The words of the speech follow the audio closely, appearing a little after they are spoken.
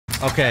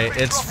Okay,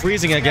 it's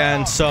freezing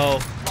again, so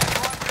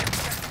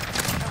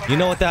you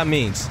know what that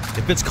means.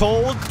 If it's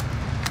cold,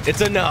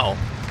 it's a no.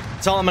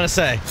 That's all I'm gonna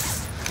say.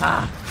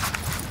 I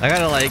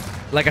gotta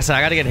like I said,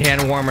 I gotta get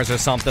hand warmers or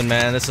something,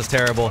 man. This is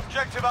terrible.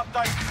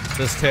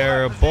 This is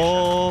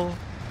terrible.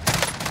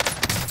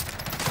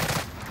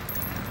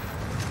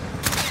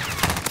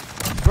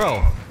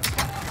 Bro.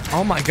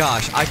 Oh my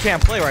gosh, I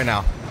can't play right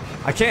now.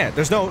 I can't.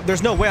 There's no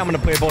way I'm gonna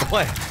be able to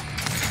play.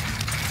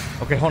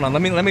 Okay, hold on.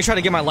 Let me try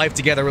to get my life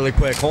together really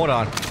quick. Hold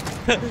on.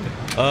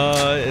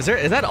 Is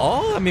that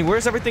all? I mean,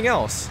 where's everything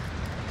else?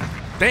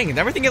 Dang, did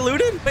everything get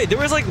looted? Wait, there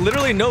was like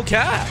literally no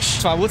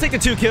cash. So we'll take the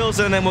 2 kills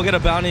and then we'll get a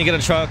bounty and get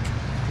a truck.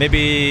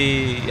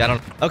 Maybe, I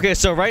don't know. Okay,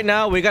 so right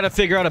now we got to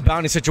figure out a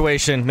bounty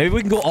situation. Maybe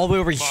we can go all the way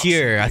over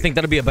here. I think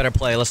that'll be a better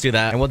play. Let's do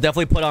that. And we'll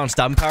definitely put on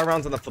stopping power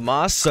rounds on the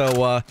FAMAS.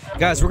 So,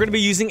 guys, we're going to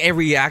be using a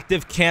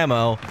reactive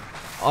camo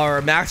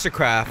or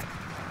Mastercraft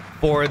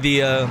for the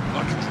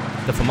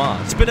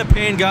FAMAS. It's been a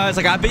pain, guys.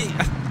 Like,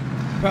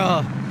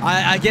 bro,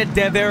 I get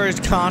dev errors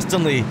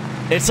constantly.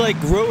 It's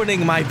like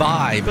ruining my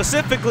vibe.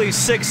 Specifically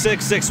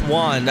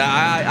 6661.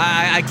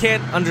 I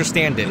can't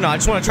understand it. You know, I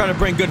just want to try to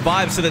bring good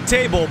vibes to the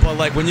table, but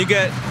like when you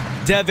get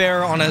dev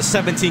error on a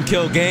 17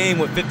 kill game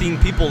with 15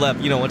 people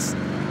left, you know, it's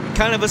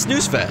kind of a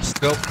snooze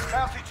fest. Go.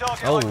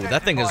 Oh,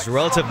 that thing is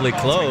relatively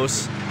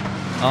close.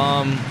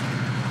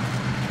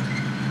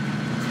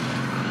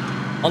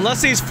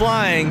 Unless he's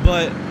flying,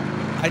 but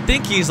I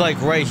think he's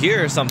like right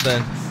here or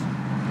something.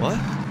 What?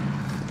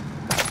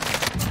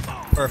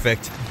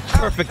 Perfect.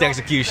 Perfect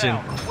execution.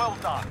 Well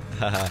done.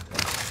 All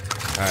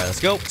right, let's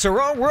go. So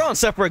we're on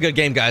set for a good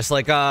game, guys.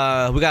 Like,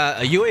 we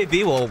got a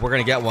UAV. Well, we're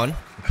gonna get one.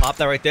 Pop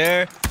that right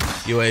there.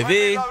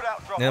 UAV.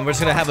 And we're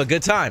just gonna have a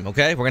good time.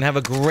 Okay, we're gonna have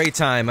a great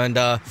time. And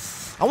I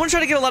want to try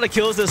to get a lot of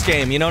kills this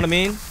game. You know what I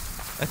mean?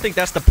 I think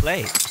that's the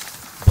play.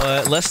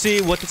 But let's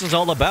see what this is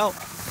all about.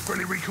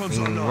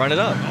 Run it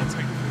up.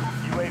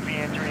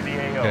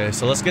 Okay,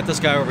 so let's get this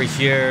guy over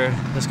here.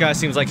 This guy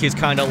seems like he's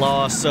kind of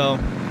lost. So.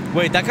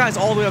 Wait, that guy's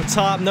all the way up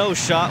top. No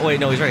shot. Wait,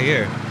 no, he's right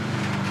here.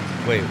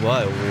 Wait,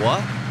 what?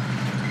 What?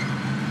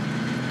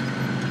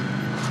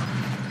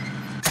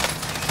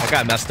 That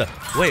guy messed up.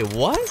 Wait,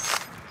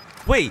 what?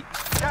 Wait.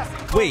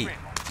 Wait.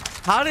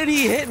 How did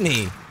he hit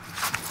me?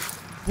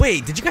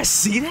 Wait, did you guys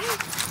see that?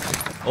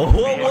 Oh,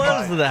 what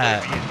was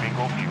that?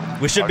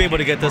 We should be able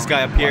to get this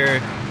guy up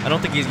here. I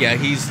don't think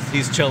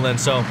he's chilling.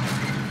 So,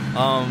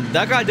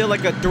 that guy did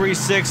like a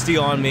 360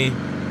 on me.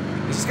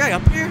 Is this guy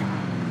up here?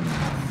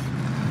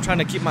 Trying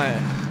to keep my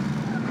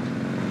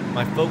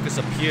focus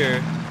up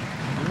here.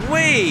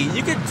 Wait,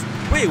 you could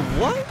wait,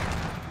 what?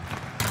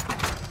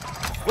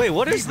 Wait,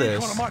 what is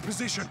this?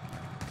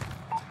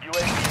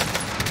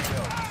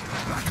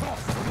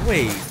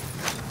 Wait,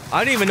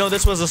 I didn't even know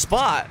this was a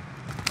spot.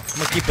 I'm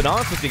gonna keep it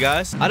honest with you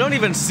guys. I don't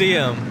even see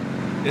him.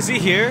 Is he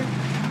here?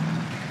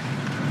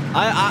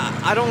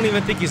 I don't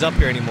even think he's up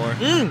here anymore.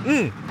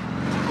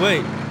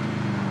 Wait.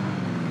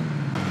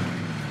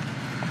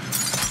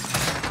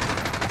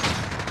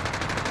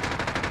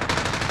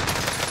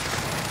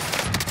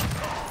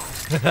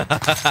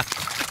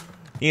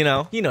 you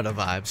know the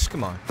vibes.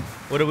 Come on,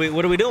 what are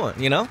we doing?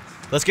 You know,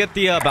 let's get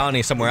the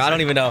bounty somewhere. I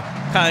don't even know.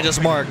 Kind of just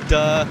marked.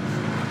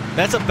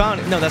 That's a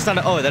bounty. No, that's not.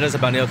 Oh, that is a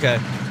bounty. Okay.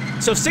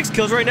 So 6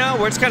 kills right now.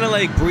 We're just kind of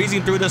like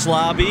breezing through this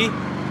lobby.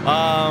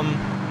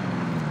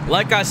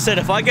 Like I said,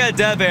 if I get a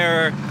dev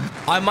error,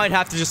 I might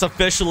have to just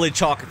officially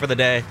chalk it for the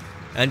day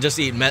and just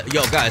eat.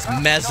 Yo, guys,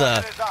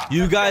 mezza.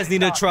 You guys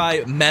need to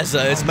try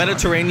mezza. It's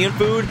Mediterranean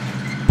food,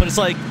 but it's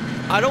like.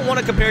 I don't want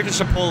to compare it to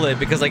Chipotle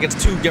because like it's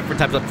 2 different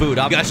types of food.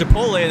 You got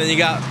Chipotle and then you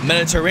got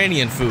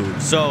Mediterranean food.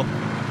 So,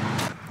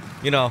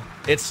 you know,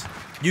 it's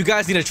you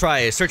guys need to try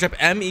it. Search up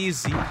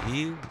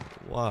M-E-Z-E-Y.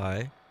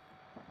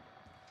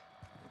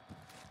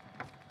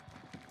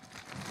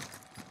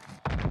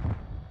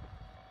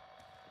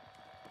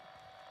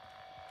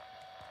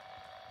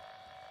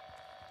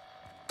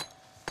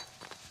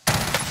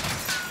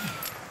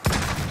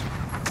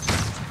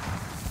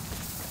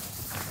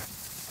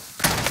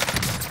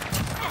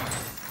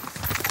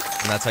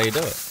 That's how you do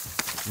it.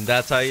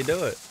 That's how you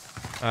do it.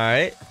 All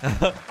right.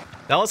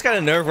 That was kind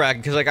of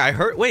nerve-wracking because, like, I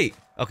heard. Wait.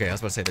 Okay, I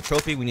was about to say the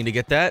trophy. We need to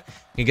get that.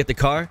 You can get the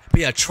car. But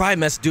yeah, try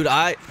mess, dude.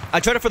 I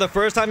tried it for the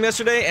first time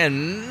yesterday,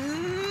 and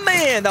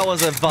man, that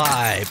was a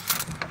vibe.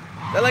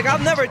 Like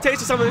I've never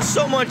tasted something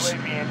so much,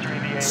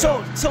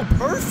 so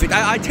perfect.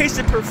 I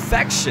tasted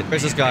perfection.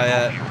 Where's this guy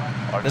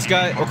at? This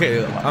guy.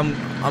 Okay,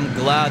 I'm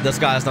glad this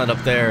guy's not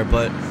up there.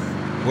 But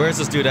where's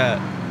this dude at?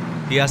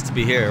 He has to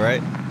be here,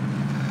 right?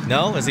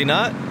 No, is he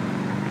not?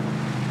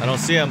 I don't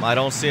see him. I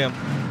don't see him.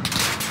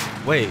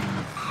 Wait.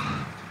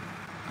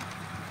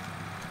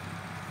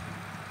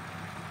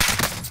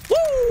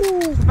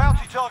 Woo!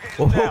 Bounty target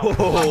is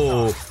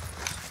down.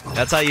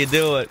 That's how you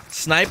do it.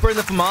 Sniper in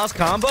the FAMAS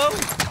combo?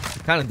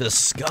 Kind of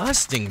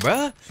disgusting,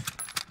 bruh.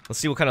 Let's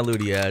see what kind of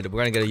loot he had. We're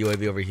gonna get a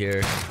UAV over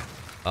here.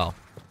 Oh.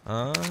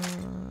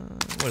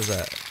 What is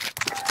that?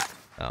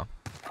 Oh.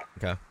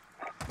 Okay.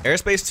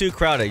 Airspace 2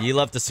 crowded. You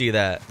love to see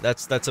that.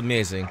 That's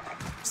amazing.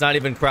 It's not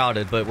even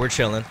crowded, but we're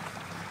chilling.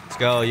 Let's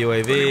go,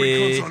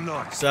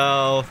 UAV.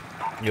 So,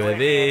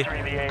 UAV.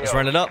 Let's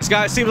run it up. This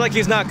guy seems like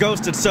he's not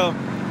ghosted, so.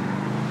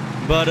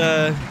 But,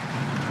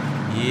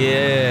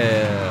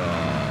 yeah.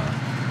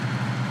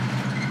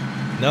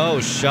 No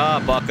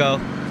shot, bucko.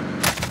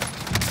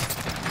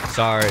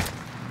 Sorry.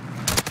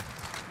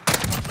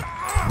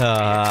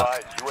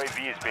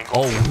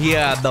 Oh, he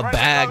had the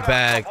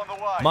bag.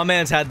 My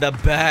man's had the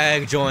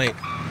bag joint.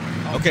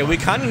 Okay, we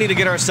kind of need to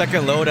get our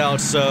second loadout,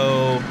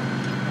 so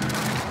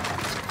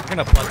we're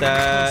gonna put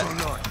that.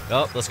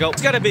 Oh, let's go.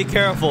 Just gotta be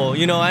careful.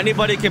 You know,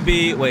 anybody can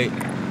be. Wait,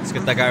 let's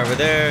get that guy over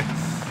there.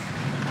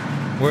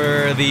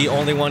 We're the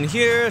only one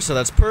here, so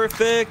that's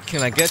perfect.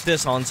 Can I get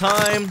this on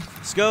time?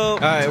 Let's go. All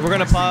right, we're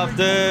gonna pop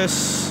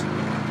this.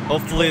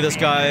 Hopefully, this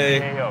guy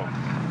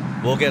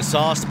will get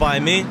sauced by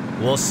me.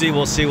 We'll see.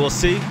 We'll see. We'll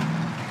see.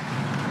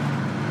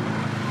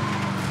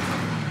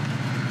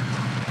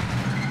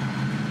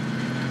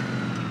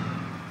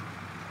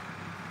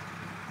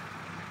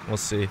 We'll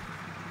see.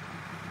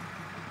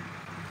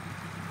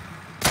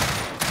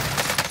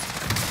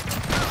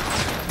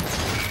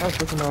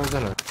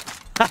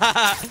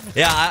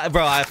 Yeah,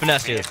 bro, I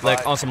finessed you,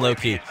 like, on some low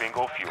key.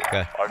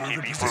 Okay.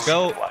 Let's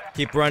go.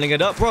 Keep running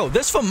it up. Bro,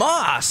 this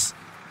FAMAS!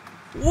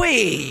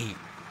 Wait!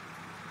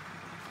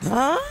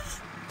 Huh?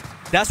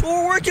 That's what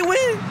we're working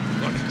with?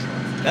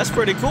 That's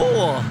pretty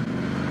cool.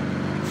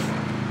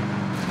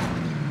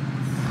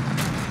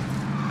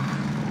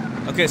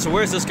 Okay, so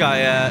where's this guy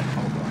at?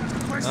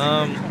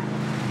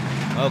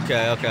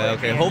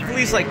 Okay. Hopefully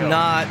he's like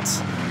not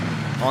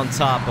on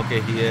top.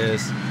 Okay, he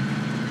is.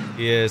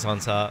 He is on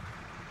top.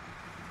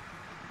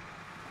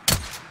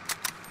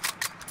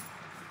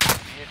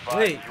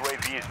 Wait.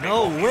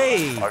 No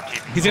way.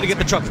 He's gonna get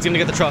the truck. He's gonna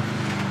get the truck.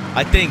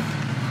 I think.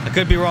 I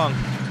could be wrong.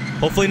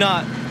 Hopefully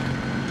not.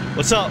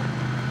 What's up?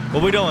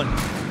 What we doing?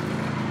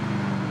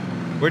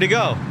 Where'd he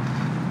go?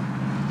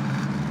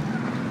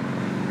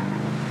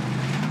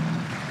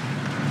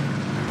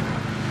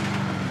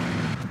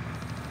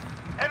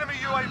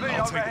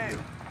 I'll take it.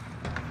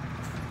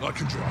 I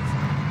can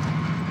drive.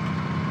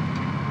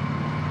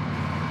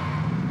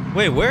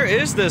 Wait, where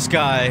is this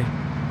guy?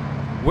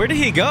 Where did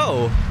he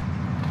go?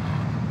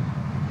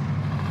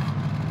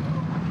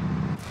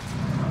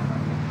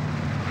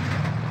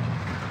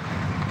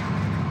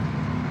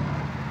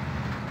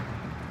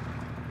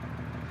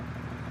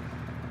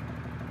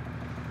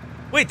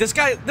 Wait, this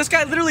guy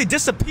literally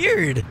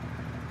disappeared.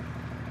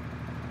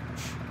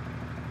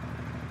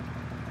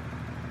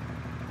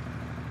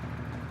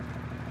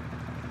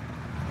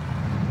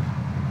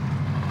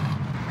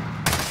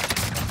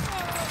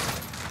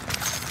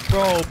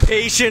 Bro,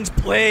 patience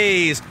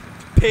plays.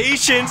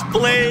 Patience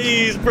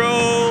plays,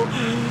 bro.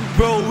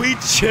 Bro, we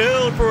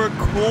chilled for a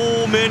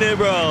cool minute,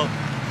 bro.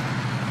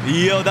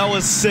 Yo, that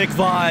was sick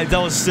vibes. That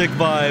was sick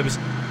vibes.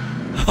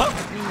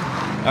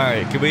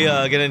 Alright, can we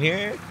get in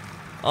here?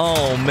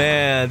 Oh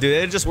man, dude,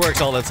 it just works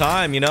all the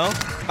time, you know?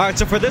 Alright,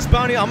 so for this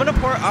bounty, I'm gonna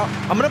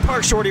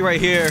park Shorty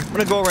right here. I'm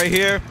gonna go right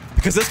here.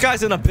 Because this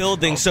guy's in a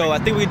building, so I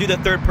think we can do the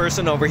third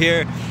person over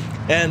here.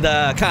 And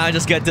kinda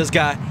just get this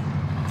guy.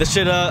 This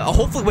should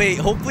hopefully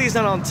he's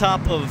not on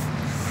top of.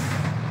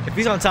 If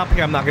he's on top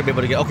here, I'm not gonna be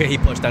able to get. Okay, he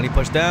pushed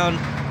down.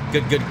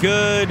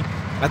 Good.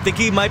 I think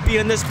he might be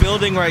in this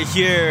building right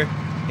here.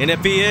 And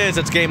if he is,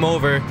 it's game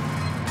over.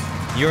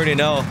 You already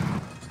know.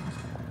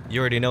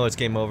 You already know it's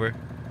game over.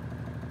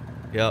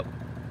 Yep.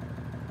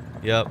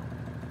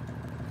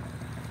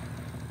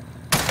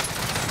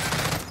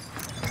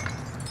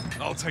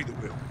 I'll take the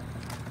wheel.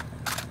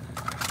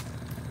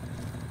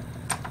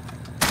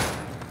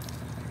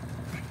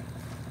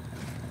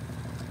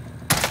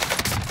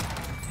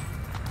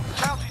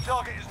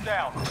 Target is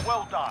down.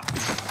 Well done.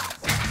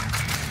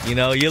 You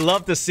know, you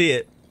love to see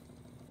it.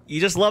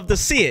 You just love to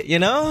see it, you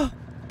know?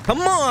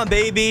 Come on,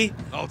 baby.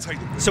 I'll take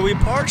it. So we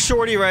park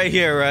Shorty right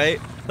here, right?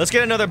 Let's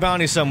get another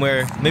bounty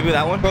somewhere. Maybe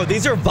that one. Bro,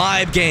 these are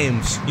vibe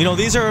games. You know,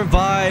 these are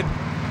vibe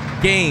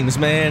games,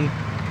 man.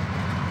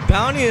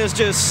 Bounty is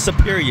just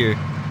superior.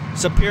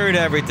 Superior to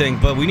everything,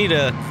 but we need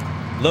to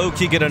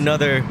low-key get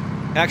another.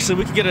 Actually,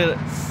 we could get a.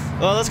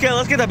 Well, let's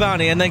get the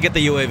bounty and then get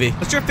the UAV.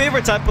 What's your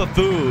favorite type of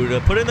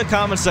food? Put it in the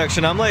comment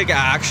section. I'm like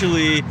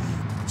actually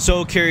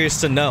so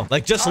curious to know.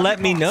 Like, just let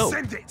me know.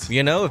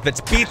 You know, if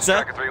it's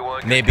pizza,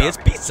 maybe it's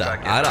pizza.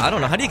 I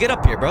don't know. How do you get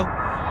up here, bro? Okay.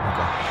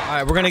 All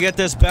right, we're gonna get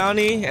this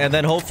bounty and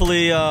then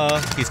hopefully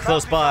he's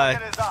close by.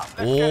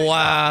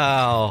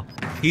 Wow,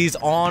 he's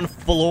on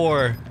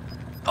floor.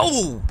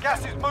 Oh,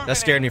 that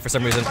scared me for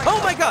some reason.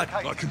 Oh my god.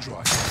 I can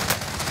drive.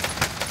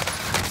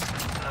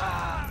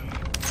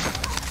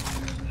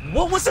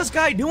 What was this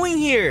guy doing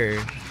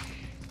here?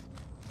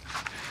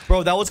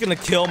 Bro, that was gonna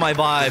kill my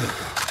vibe.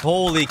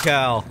 Holy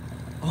cow.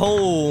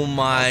 Oh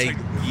my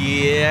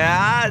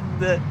god.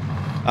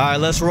 Alright,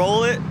 let's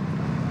roll it.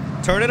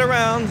 Turn it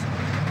around.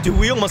 Dude,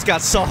 we almost got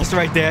sauced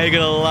right there. I ain't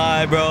gonna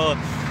lie, bro.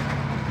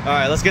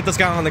 Alright, let's get this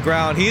guy on the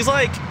ground. He's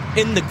like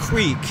in the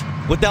creek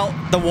without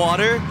the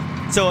water.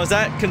 So is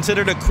that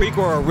considered a creek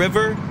or a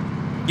river?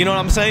 You know what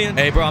I'm saying?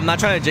 Hey, bro, I'm not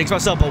trying to jinx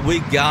myself, but we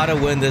gotta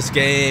win this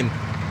game.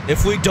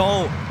 If we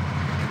don't,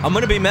 I'm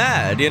gonna be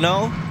mad, you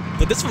know?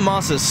 But this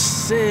FFAR is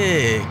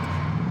sick.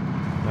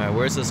 Alright,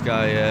 where's this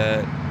guy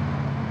at?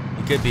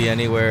 He could be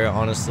anywhere,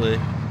 honestly.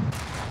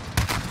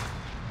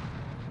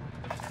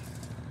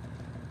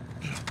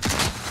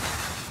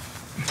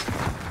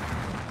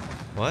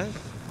 What?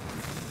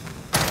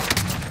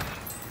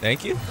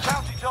 Thank you.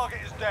 Bounty target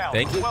is down.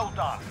 Thank you. Well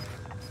done.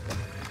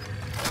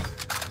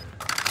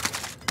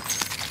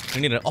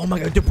 We need an. Oh my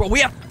god, dude, bro,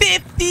 we have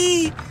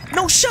 50!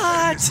 No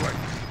shots!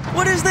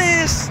 What is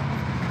this?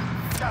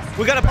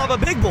 We gotta pop a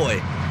big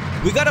boy.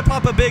 We gotta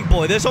pop a big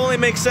boy. This only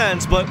makes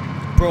sense, but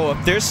bro,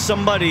 if there's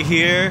somebody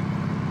here,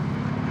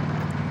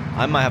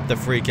 I might have to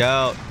freak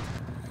out.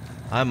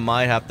 I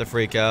might have to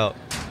freak out.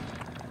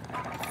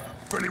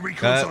 Friendly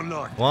recons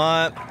online.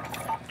 1,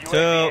 2,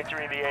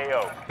 entering the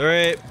AO.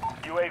 3,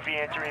 UAV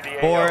entering the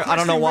 4. AO. I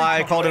don't know why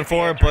I called in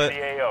 4, but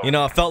you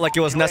know, it felt like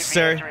it was UAV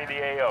necessary. entering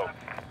the AO.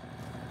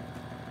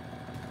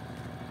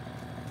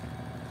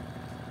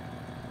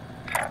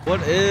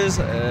 What is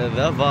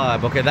the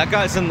vibe? Okay, that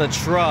guy's in the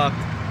truck.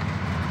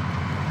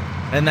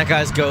 And that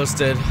guy's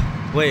ghosted.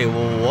 Wait,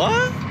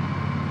 what?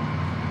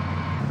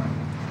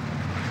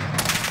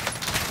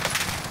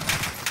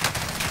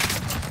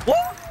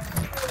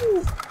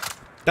 Woo!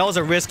 That was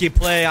a risky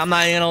play. I'm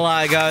not gonna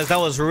lie, guys. That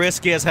was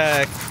risky as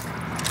heck.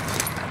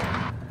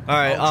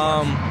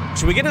 Alright,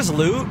 should we get his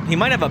loot? He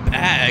might have a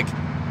bag.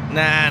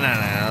 Nah,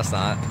 that's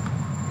not.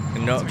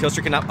 No,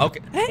 killstreak cannot.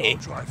 Okay. Hey!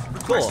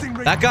 Cool.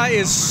 That guy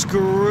is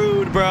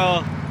screwed,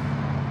 bro.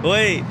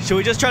 Wait, should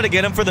we just try to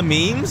get him for the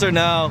memes or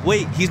no?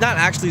 Wait, he's not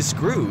actually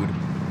screwed.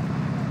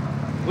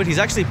 Wait, he's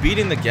actually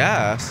beating the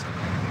gas.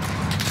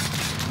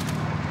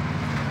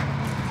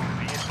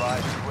 Be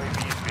advised,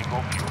 UAV is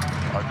bingo fuel.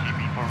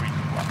 RTB for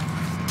resupply.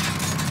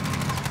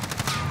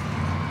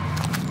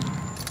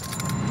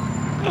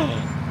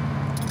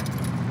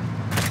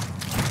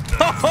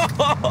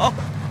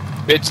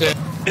 Bitch.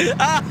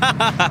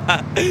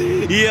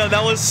 Yeah,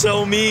 that was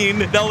so mean.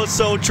 That was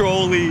so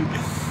trolly.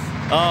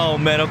 Oh,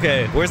 man,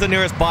 okay. Where's the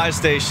nearest buy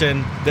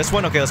station? This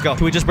one? Okay, let's go.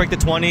 Can we just break the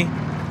 20?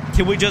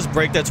 Can we just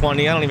break the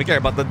 20? I don't even care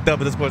about the dub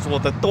at this point. Well,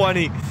 the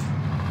 20.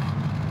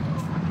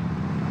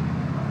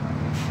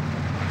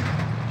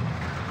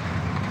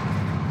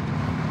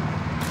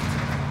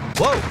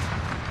 Whoa.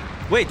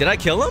 Wait, did I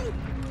kill him?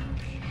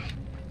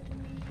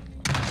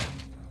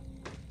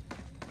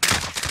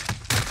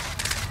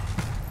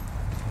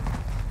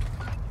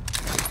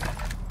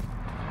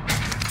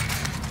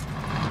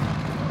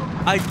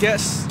 I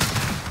guess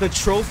the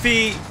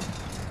trophy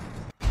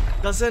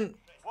doesn't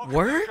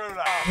work?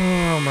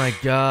 Oh my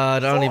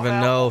god, I don't even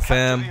know,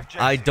 fam.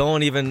 I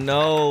don't even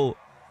know.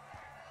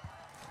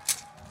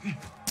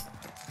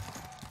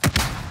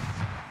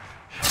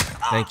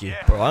 Thank you.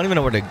 Bro, I don't even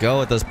know where to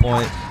go at this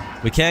point.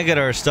 We can't get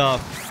our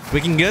stuff.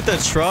 We can get the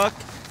truck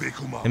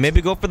and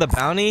maybe go for the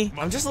bounty.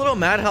 I'm just a little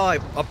mad how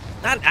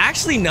not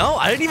actually, no.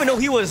 I didn't even know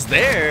he was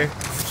there.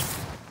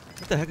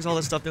 What the heck is all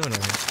this stuff doing over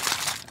here?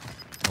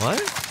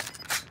 What?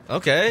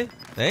 Okay,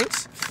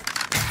 thanks.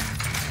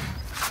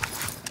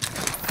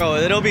 Bro,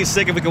 it'll be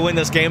sick if we can win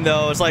this game,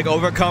 though. It's like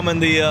overcoming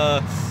the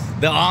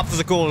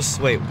obstacles.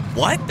 Wait,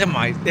 what? Am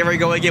I? There we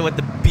go again with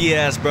the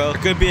BS, bro.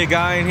 There could be a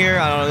guy in here.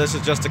 I don't know. This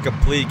is just a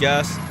complete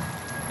guess.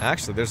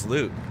 Actually, there's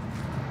loot.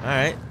 All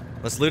right,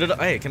 let's loot it up.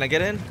 Hey, can I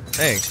get in?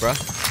 Thanks, bro.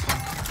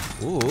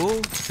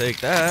 Ooh,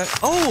 take that.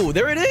 Oh,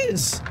 there it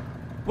is.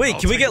 Wait,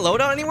 can we get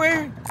loadout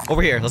anywhere?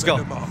 Over here, let's go.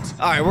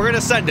 Alright, we're gonna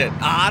send it.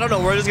 I don't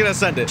know, we're just gonna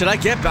send it. Should I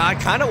get back?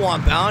 I kinda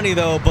want bounty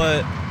though,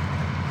 but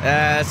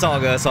it's all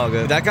good, it's all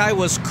good. That guy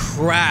was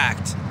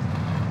cracked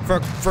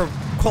for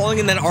calling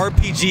in that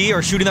RPG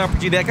or shooting the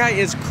RPG. That guy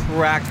is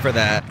cracked for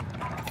that.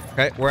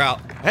 Okay, we're out.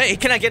 Hey,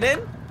 can I get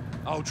in?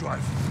 I'll drive.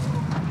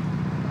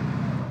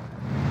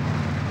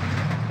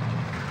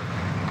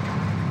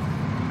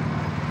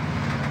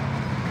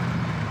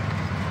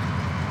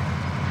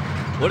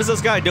 What is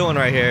this guy doing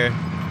right here?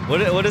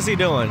 What is he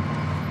doing?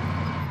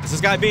 Is this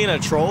guy being a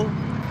troll?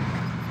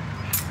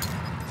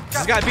 Is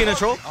this guy being a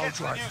troll?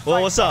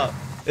 Well, what's up?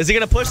 Is he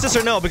gonna push this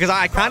or no? Because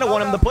I kind of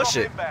want him to push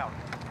it.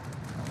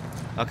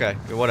 Okay,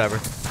 whatever.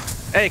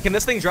 Hey, can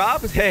this thing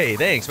drop? Hey,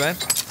 thanks, man.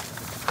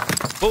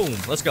 Boom,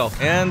 let's go.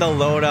 And the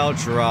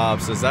loadout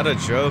drops. Is that a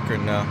joke or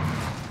no?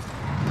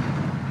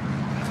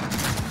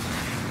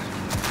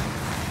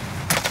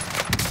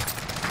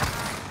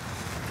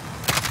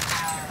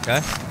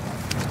 Okay.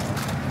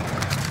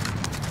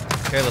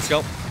 Okay, let's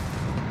go.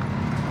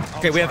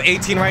 Okay, we have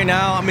 18 right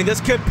now. I mean, this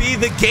could be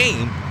the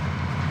game.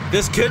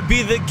 This could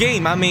be the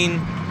game. I mean,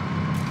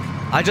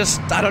 I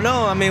don't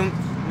know. I mean,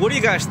 what do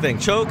you guys think?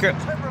 Choke?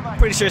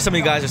 Pretty sure some of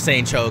you guys are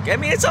saying choke. I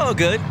mean, it's all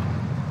good.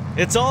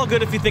 It's all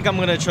good if you think I'm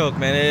gonna choke,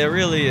 man. It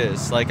really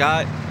is. Like,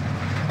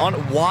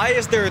 why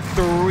is there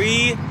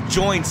 3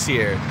 joints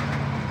here?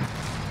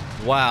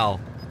 Wow.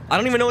 I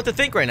don't even know what to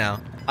think right now.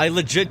 I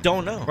legit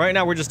don't know. Right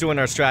now, we're just doing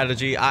our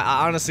strategy.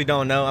 I honestly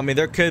don't know. I mean,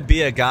 there could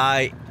be a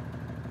guy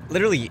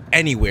literally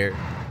anywhere.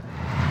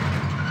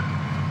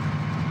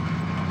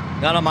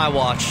 Not on my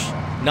watch.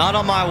 Not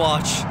on my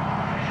watch.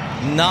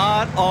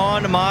 Not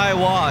on my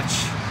watch.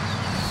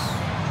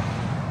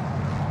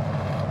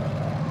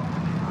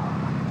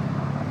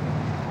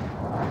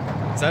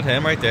 Is that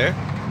him right there?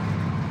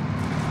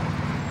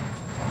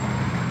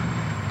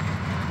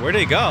 Where did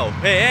he go?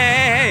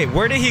 Hey,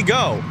 where did he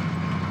go?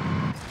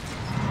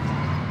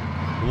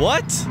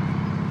 What?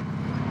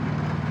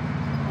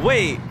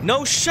 Wait,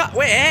 no shot.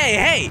 Wait,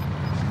 hey.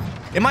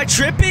 Am I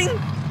tripping?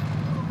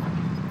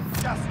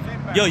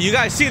 Yo, you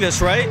guys see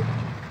this, right?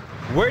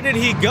 Where did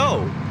he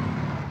go?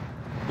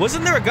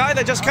 Wasn't there a guy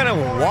that just kind of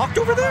walked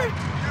over there?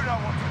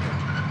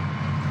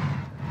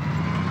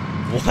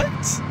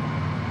 What?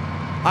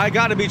 I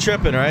gotta be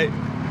tripping, right?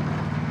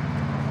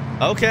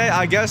 Okay,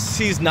 I guess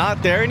he's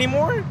not there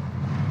anymore?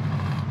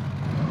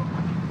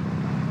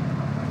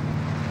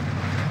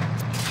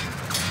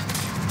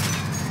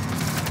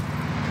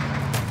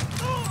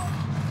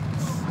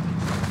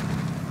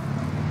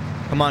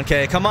 Come on,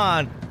 Kay. Come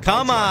on.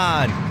 Come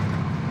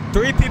on.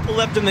 3 people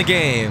left in the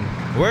game.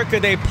 Where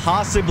could they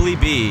possibly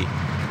be?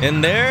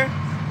 In there?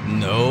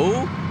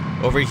 No.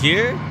 Over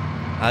here?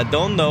 I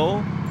don't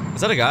know. Is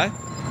that a guy?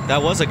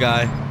 That was a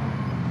guy.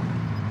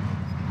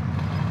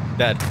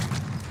 Dead.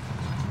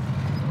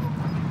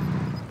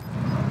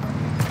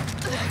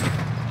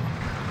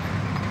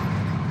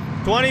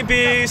 $20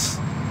 piece.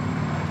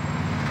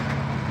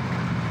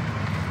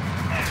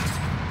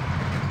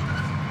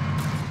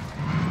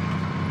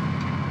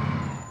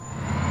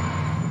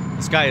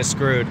 This guy is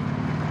screwed.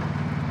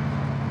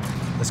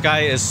 This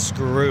guy is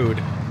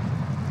screwed.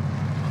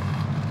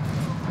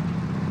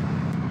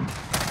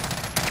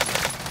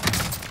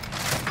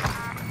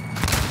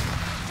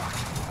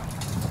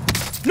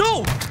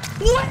 No!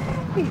 What?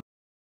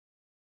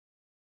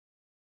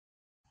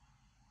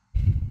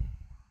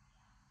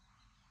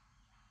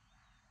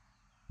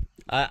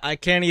 I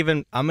can't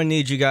even. I'm gonna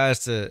need you guys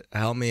to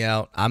help me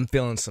out. I'm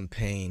feeling some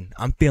pain.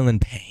 I'm feeling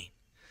pain.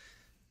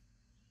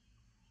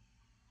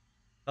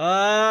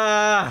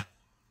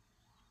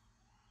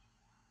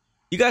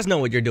 You guys know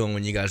what you're doing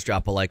when you guys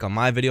drop a like on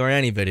my video or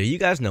any video. You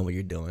guys know what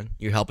you're doing.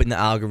 You're helping the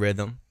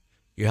algorithm.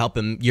 You're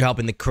helping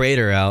the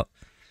creator out.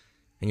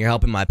 And you're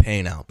helping my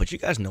pain out. But you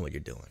guys know what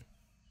you're doing.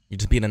 You're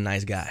just being a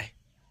nice guy.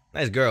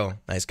 Nice girl.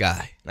 Nice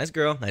guy. Nice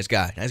girl. Nice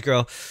guy. Nice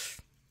girl.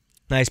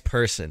 Nice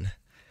person.